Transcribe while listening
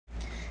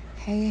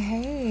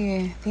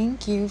Hey,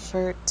 thank you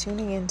for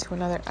tuning in to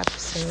another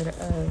episode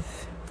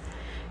of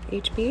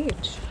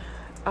HBH.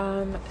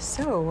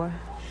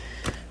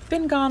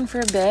 Been gone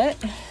for a bit,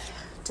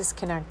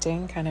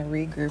 disconnecting, kind of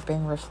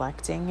regrouping,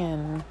 reflecting,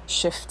 and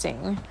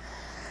shifting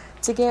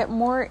to get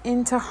more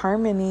into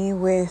harmony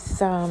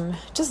with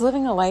just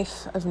living a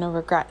life of no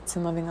regrets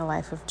and living a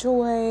life of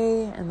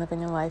joy and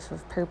living a life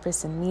of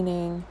purpose and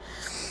meaning.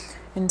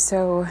 And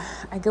so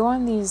I go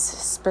on these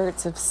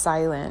spurts of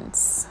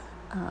silence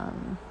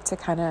to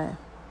kind of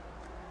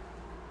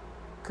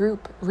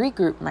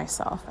regroup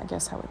myself, I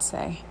guess I would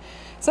say.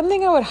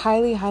 Something I would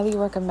highly, highly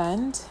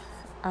recommend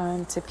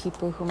to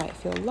people who might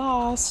feel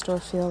lost or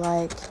feel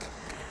like,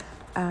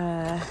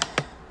 I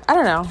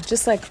don't know,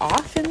 just like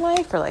off in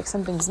life or like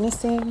something's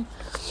missing.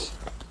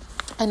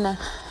 And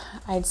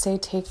I'd say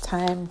take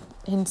time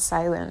in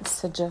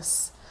silence to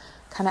just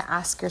kind of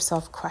ask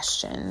yourself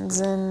questions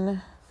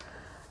and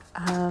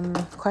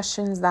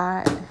questions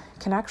that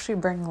can actually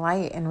bring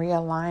light and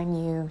realign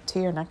you to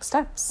your next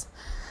steps.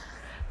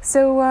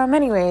 So I've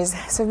been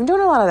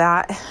doing a lot of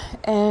that.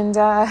 And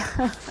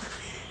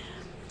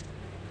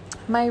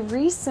my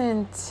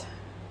recent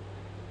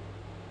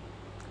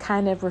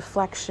kind of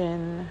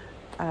reflection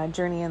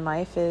journey in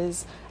life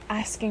is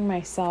asking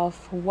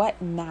myself,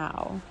 what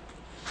now?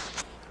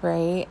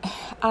 Right?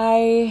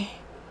 I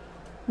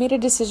made a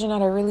decision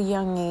at a really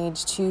young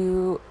age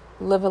to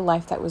live a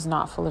life that was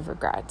not full of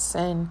regrets.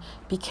 And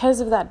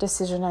because of that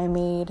decision I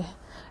made,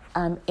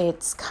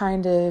 it's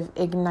kind of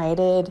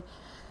ignited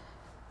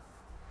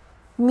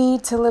me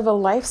to live a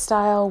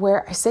lifestyle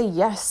where I say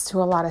yes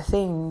to a lot of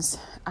things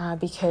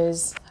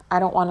because I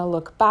don't want to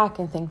look back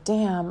and think,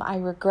 damn, I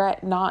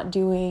regret not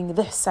doing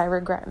this. I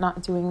regret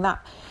not doing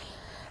that.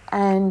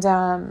 And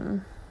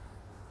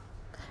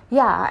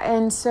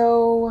and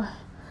so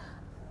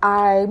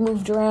I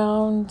moved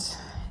around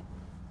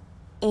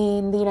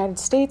in the United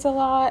States a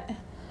lot.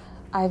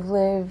 I've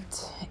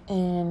lived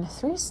in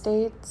 3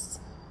 states,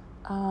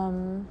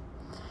 have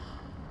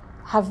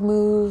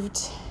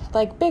moved,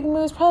 like big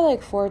moves, probably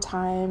like 4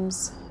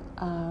 times.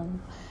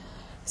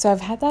 So I've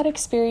had that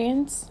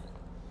experience.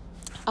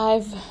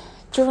 I've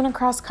driven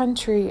across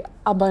country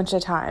a bunch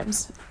of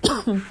times.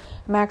 I'm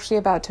actually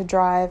about to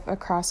drive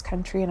across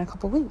country in a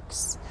couple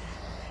weeks.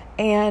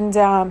 And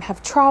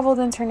have traveled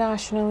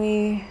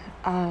internationally.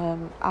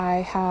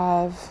 I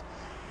have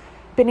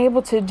been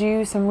able to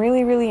do some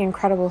really, really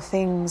incredible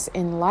things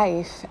in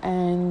life.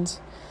 And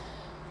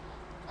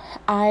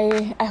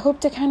I hope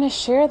to kind of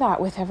share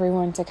that with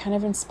everyone, to kind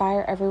of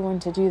inspire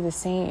everyone to do the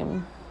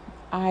same.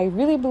 I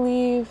really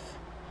believe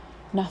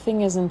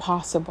nothing is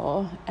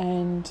impossible.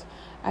 And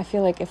I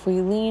feel like if we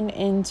lean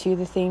into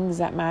the things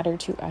that matter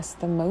to us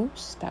the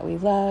most, that we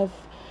love,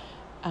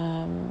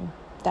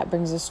 that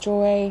brings us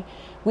joy,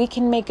 we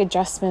can make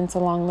adjustments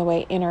along the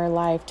way in our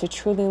life to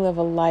truly live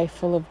a life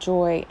full of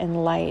joy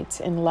and light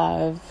and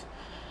love.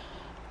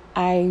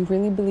 I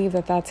really believe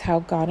that that's how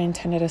God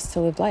intended us to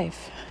live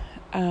life.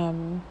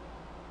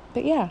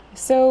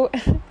 So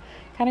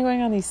kind of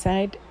going on these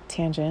side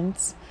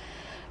tangents,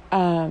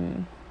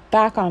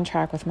 back on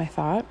track with my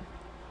thought.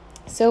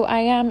 So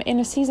I am in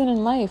a season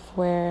in life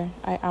where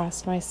I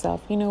asked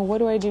myself, what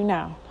do I do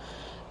now?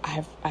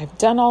 I've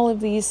done all of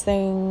these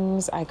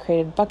things. I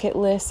created bucket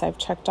lists. I've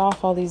checked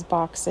off all these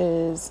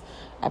boxes.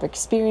 I've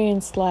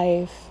experienced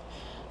life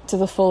to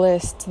the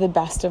fullest, to the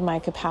best of my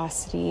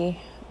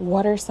capacity.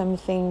 What are some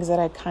things that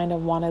I kind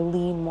of want to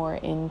lean more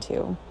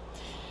into?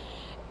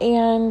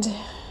 And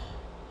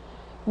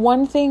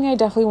one thing I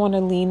definitely want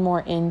to lean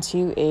more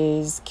into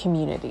is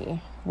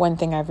community. One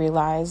thing I've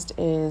realized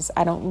is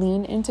I don't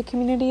lean into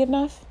community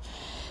enough.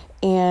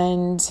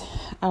 And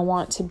I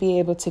want to be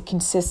able to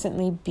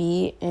consistently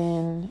be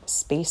in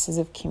spaces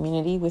of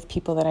community with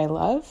people that I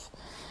love.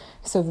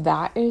 So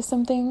that is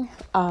something.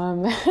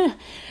 I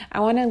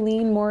want to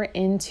lean more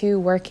into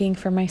working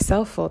for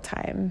myself full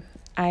time.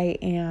 I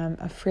am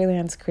a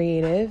freelance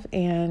creative,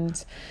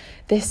 and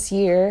this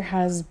year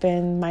has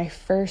been my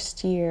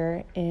first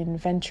year in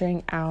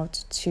venturing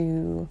out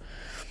to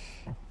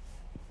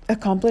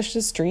accomplish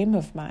this dream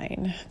of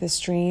mine, this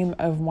dream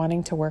of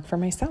wanting to work for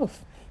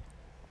myself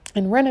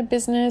and run a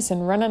business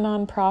and run a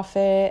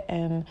nonprofit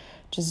and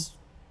just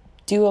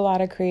do a lot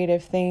of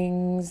creative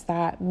things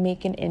that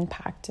make an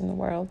impact in the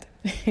world.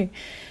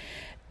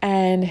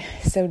 And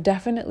so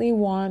definitely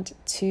want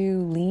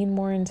to lean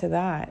more into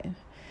that.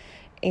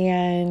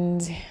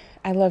 And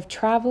I love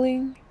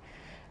traveling.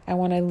 I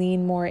want to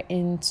lean more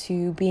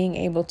into being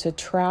able to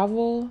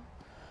travel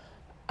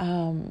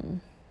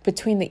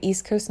between the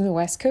East Coast and the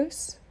West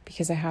Coast,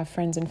 because I have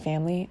friends and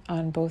family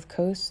on both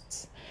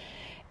coasts.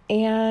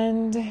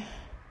 And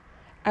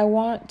I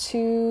want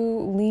to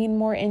lean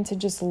more into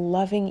just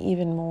loving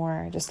even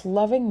more, just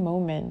loving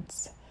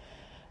moments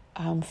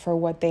for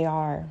what they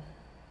are.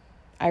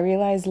 I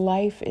realize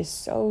life is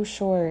so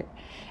short,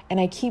 and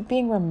I keep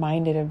being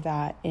reminded of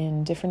that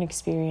in different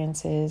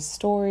experiences,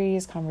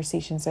 stories,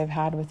 conversations I've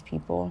had with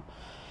people,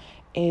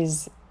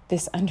 is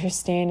this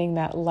understanding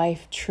that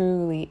life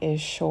truly is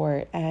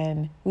short,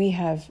 and we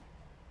have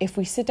if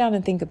we sit down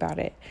and think about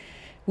it,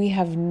 we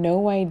have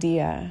no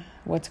idea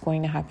what's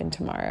going to happen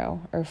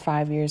tomorrow or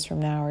 5 years from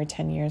now or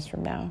 10 years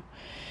from now.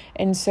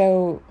 And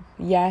so,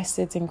 yes,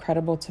 it's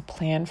incredible to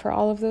plan for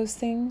all of those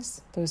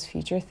things, those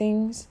future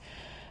things.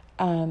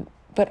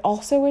 But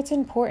also it's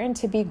important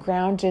to be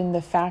grounded in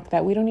the fact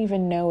that we don't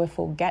even know if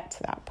we'll get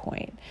to that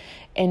point.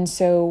 And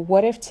so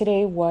what if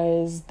today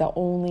was the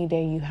only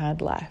day you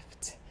had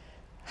left?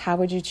 How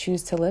would you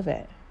choose to live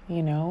it?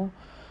 You know,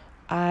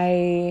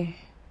 I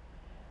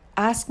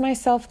ask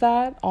myself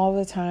that all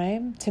the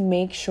time to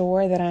make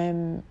sure that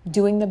I'm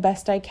doing the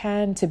best I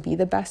can to be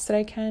the best that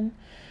I can.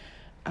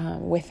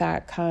 With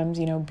that comes,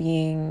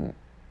 being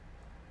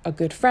a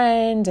good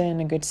friend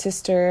and a good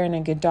sister and a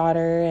good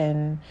daughter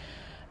and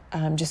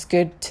just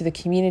good to the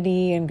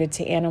community and good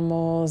to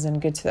animals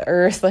and good to the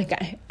earth.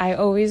 Like I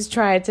always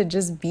try to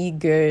just be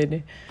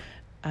good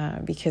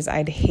because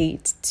I'd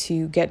hate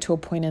to get to a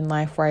point in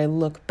life where I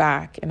look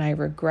back and I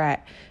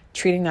regret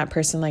treating that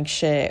person like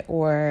shit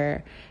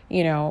or,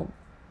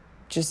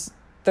 just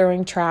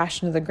throwing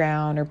trash into the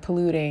ground or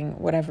polluting,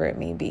 whatever it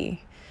may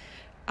be.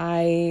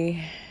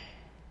 I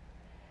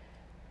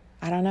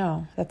don't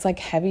know. That's like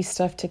heavy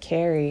stuff to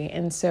carry.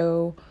 And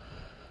so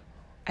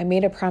I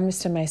made a promise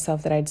to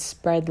myself that I'd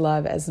spread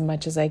love as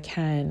much as I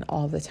can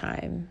all the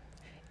time,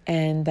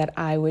 and that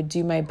I would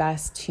do my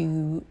best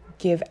to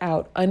give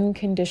out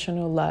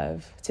unconditional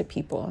love to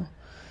people.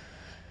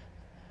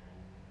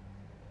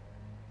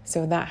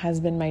 So that has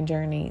been my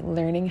journey,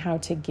 learning how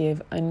to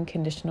give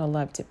unconditional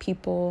love to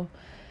people,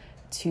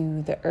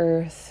 to the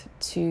earth,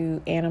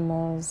 to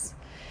animals.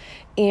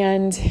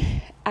 And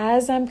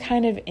as I'm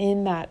kind of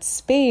in that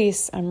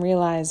space, I'm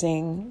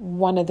realizing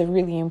one of the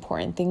really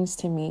important things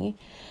to me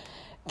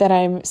that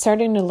I'm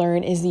starting to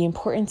learn is the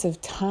importance of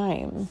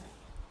time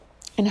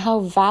and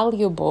how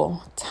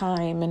valuable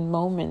time and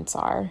moments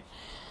are.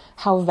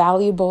 How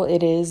valuable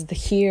it is, the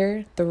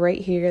here, the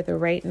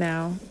right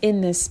now,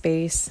 in this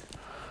space,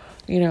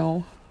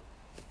 doing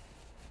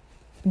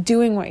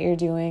what you're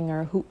doing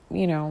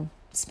or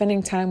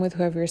spending time with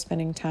whoever you're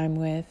spending time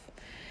with.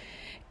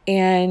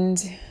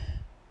 And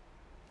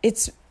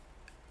it's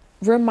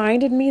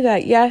reminded me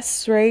that,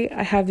 yes, right,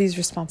 I have these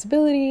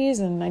responsibilities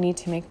and I need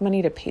to make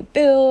money to pay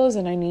bills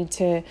and I need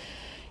to,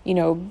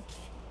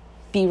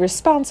 be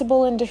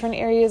responsible in different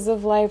areas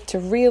of life to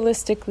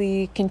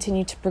realistically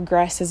continue to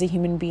progress as a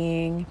human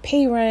being,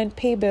 pay rent,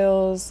 pay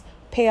bills,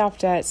 pay off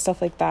debt,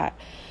 stuff like that.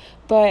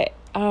 But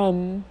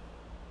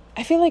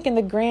I feel like in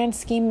the grand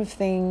scheme of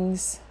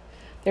things,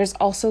 there's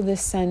also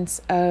this sense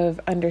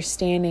of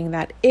understanding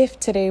that if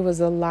today was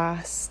the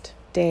last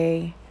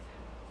day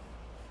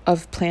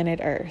of planet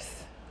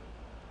Earth,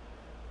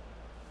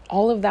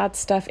 all of that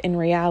stuff in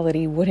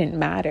reality wouldn't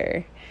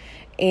matter.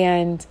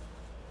 And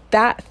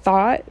that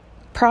thought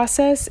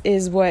process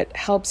is what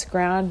helps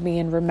ground me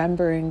in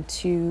remembering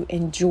to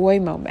enjoy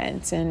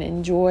moments and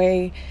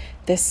enjoy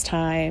this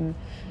time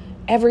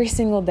every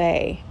single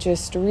day,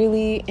 just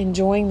really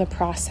enjoying the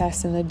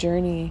process and the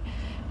journey,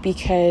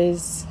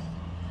 because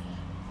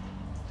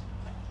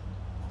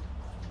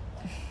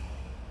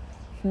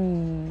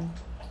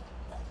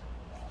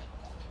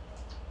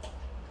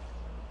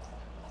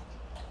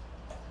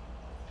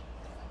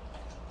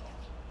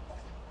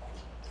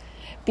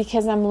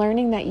because I'm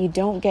learning that you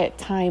don't get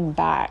time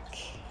back.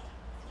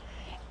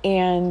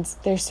 And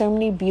there's so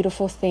many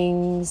beautiful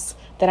things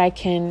that I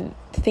can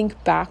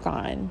think back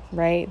on,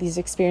 right? These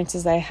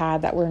experiences I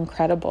had that were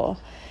incredible.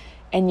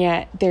 And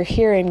yet they're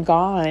here and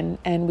gone,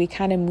 and we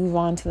kind of move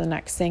on to the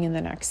next thing and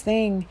the next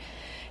thing.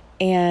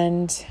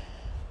 And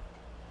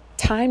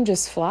time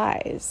just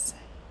flies.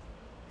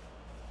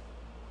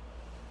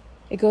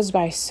 It goes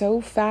by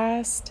so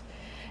fast.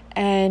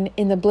 And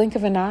in the blink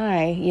of an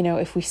eye,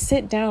 if we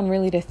sit down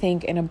really to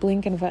think, in a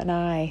blink of an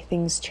eye,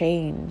 things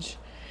change.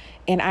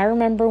 And I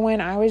remember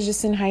when I was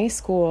just in high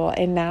school,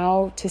 and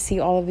now to see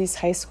all of these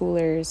high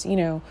schoolers,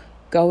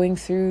 going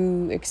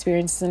through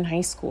experiences in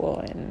high school.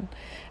 And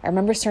I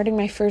remember starting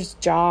my first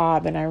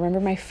job, and I remember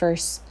my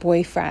first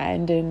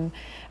boyfriend, and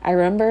I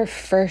remember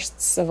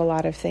firsts of a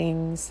lot of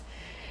things.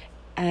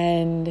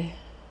 And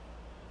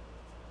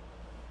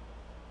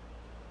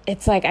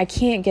it's like I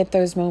can't get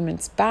those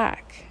moments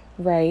back,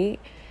 right?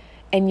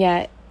 And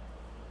yet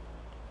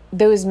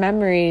those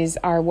memories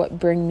are what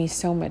bring me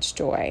so much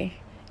joy.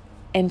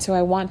 And so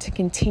I want to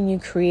continue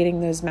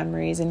creating those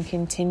memories and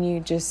continue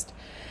just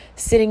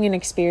sitting in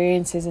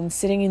experiences and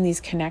sitting in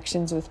these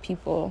connections with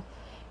people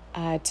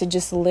to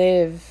just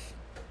live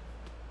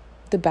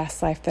the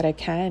best life that I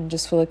can,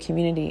 just full of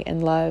community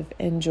and love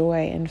and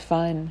joy and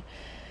fun.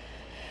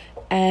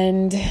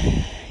 And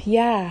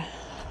yeah,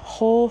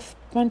 whole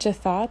bunch of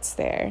thoughts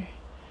there.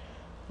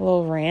 A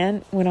little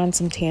rant, went on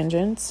some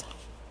tangents.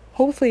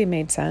 Hopefully it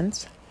made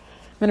sense.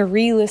 I'm going to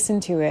re-listen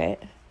to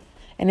it.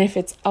 And if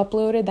it's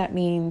uploaded, that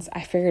means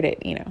I figured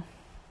it,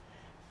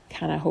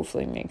 kind of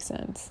hopefully makes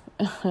sense.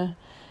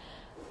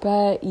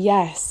 But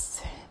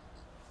yes,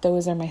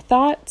 those are my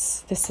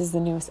thoughts. This is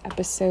the newest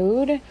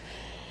episode.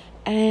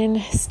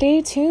 And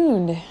stay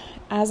tuned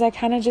as I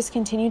kind of just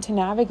continue to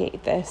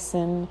navigate this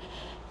and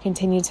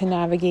continue to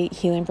navigate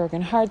Healing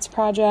Broken Hearts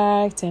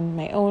project and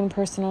my own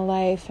personal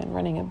life and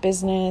running a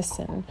business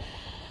and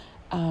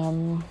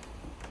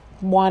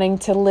wanting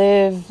to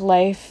live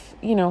life,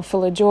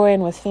 full of joy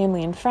and with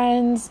family and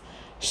friends,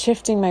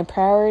 shifting my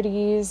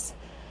priorities.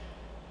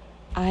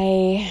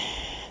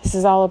 This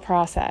is all a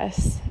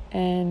process.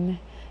 And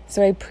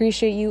so I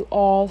appreciate you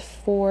all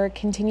for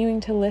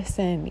continuing to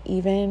listen,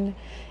 even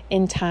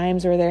in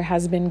times where there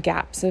has been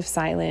gaps of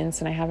silence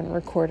and I haven't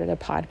recorded a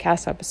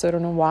podcast episode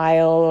in a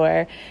while,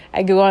 or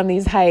I go on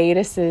these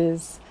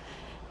hiatuses.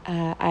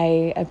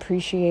 I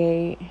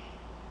appreciate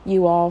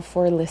you all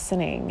for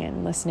listening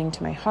and listening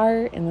to my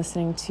heart and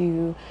listening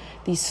to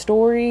these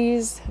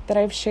stories that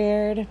I've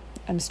shared,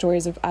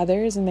 stories of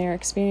others and their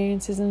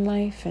experiences in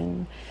life.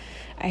 And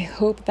I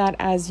hope that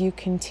as you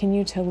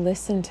continue to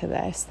listen to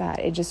this, that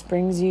it just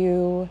brings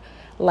you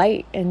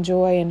light and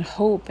joy and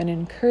hope and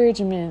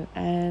encouragement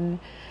and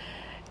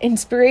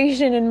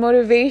inspiration and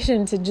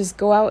motivation to just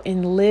go out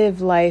and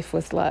live life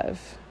with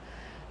love.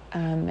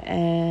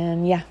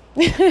 And yeah,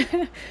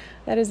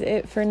 that is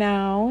it for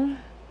now.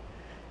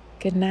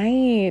 Good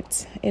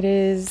night. It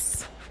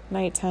is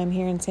nighttime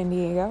here in San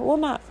Diego. Well,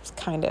 not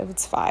kind of.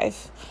 It's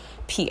 5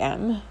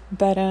 p.m.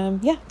 But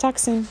yeah, talk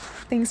soon.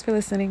 Thanks for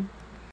listening.